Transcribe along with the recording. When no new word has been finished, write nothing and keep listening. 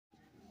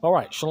All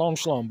right, shalom,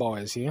 shalom,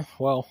 boys. Here.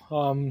 Well,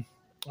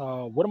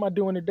 what am I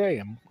doing today?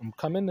 I'm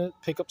coming to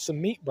pick up some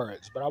meat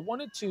birds, but I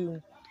wanted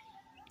to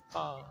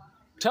uh,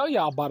 tell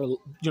y'all about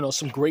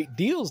some great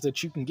deals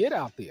that you can get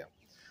out there.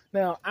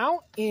 Now,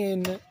 out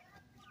in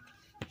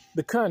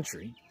the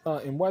country,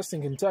 in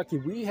Western Kentucky,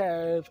 we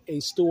have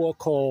a store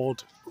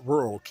called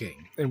Rural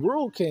King, and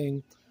Rural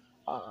King,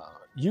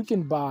 you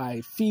can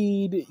buy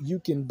feed, you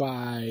can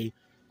buy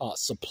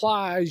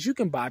supplies, you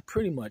can buy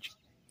pretty much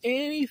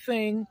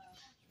anything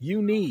you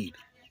need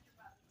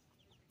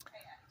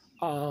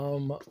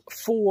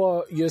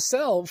for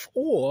yourself,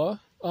 or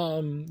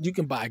you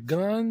can buy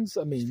guns.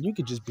 I mean, you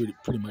could just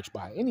pretty much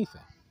buy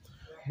anything.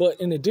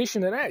 But in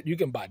addition to that, you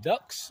can buy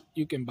ducks,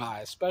 you can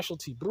buy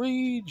specialty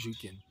breeds, you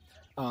can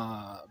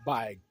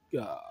buy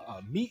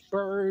meat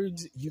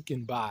birds, you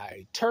can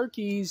buy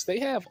turkeys.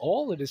 They have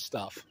all of this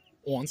stuff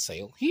on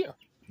sale here,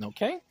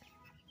 okay?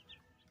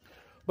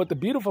 But the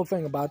beautiful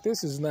thing about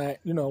this is that,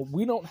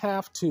 we don't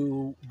have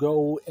to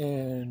go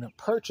and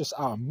purchase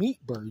our meat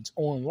birds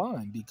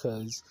online,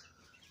 because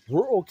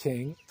Rural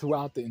King,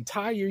 throughout the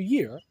entire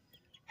year,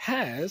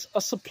 has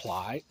a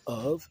supply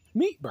of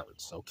meat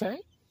birds,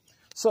 okay?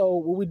 So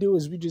what we do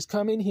is we just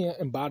come in here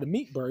and buy the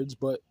meat birds,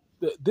 but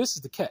this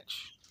is the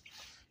catch.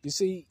 You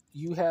see,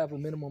 you have a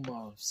minimum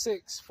of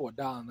 6 for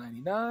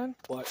 $1.99,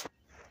 but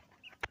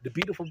the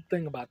beautiful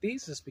thing about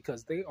these is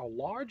because they are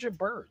larger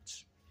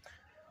birds,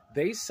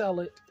 they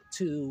sell it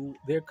to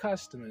their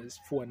customers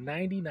for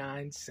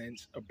 99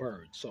 cents a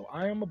bird. So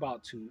I am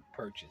about to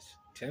purchase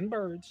 10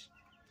 birds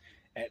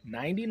at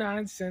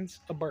 99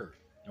 cents a bird,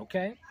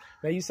 okay?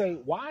 Now you say,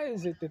 why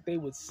is it that they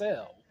would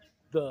sell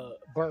the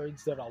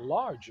birds that are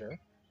larger?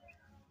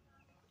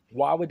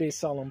 Why would they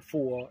sell them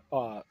for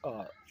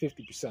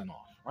 50%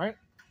 off, right?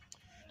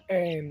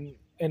 And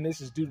this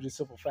is due to the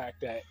simple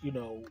fact that,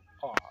 the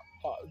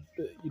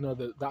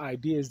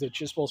idea is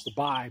that you're supposed to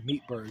buy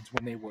meat birds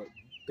when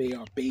they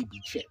are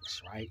baby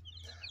chicks, right?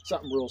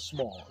 Something real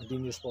small, and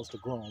then you're supposed to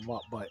grow them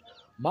up. But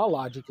my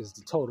logic is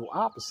the total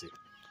opposite.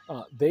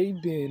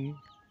 They've been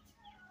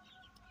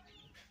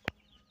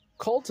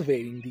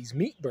cultivating these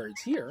meat birds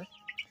here,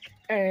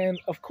 and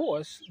of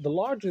course, the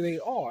larger they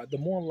are, the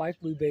more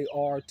likely they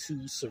are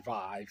to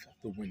survive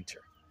the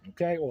winter,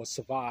 okay, or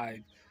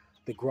survive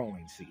the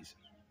growing season.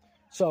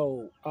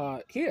 So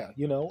here,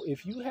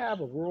 if you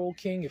have a Rural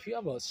King, if you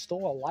have a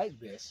store like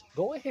this,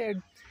 go ahead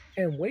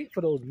and wait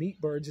for those meat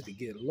birds to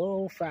get a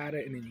little fatter,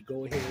 and then you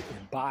go ahead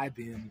and buy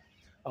them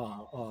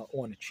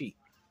on the cheap.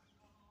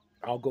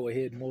 I'll go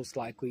ahead most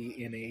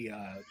likely in a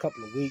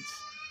couple of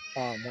weeks,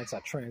 once I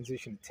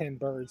transition to 10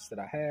 birds that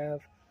I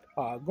have,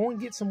 go and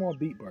get some more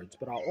meat birds.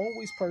 But I'll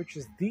always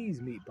purchase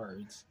these meat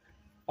birds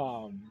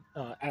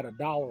at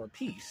 $1 a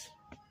piece.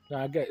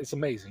 Now, it's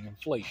amazing.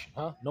 Inflation,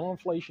 huh? No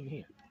inflation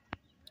here.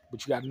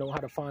 But you got to know how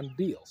to find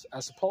deals,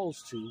 as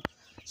opposed to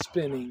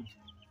spending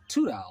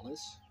 $2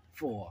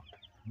 for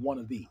one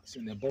of these,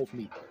 and they're both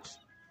meat birds.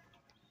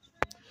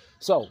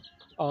 So,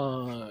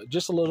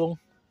 just a little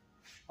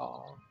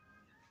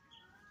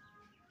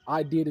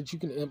idea that you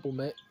can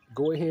implement.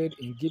 Go ahead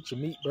and get your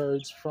meat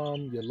birds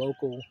from your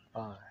local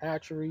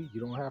hatchery.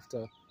 You don't have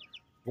to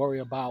worry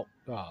about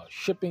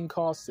shipping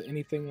costs or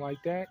anything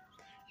like that.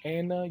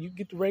 And you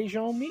get to raise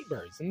your own meat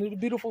birds. Isn't it a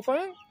beautiful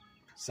thing?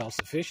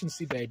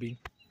 Self-sufficiency, baby.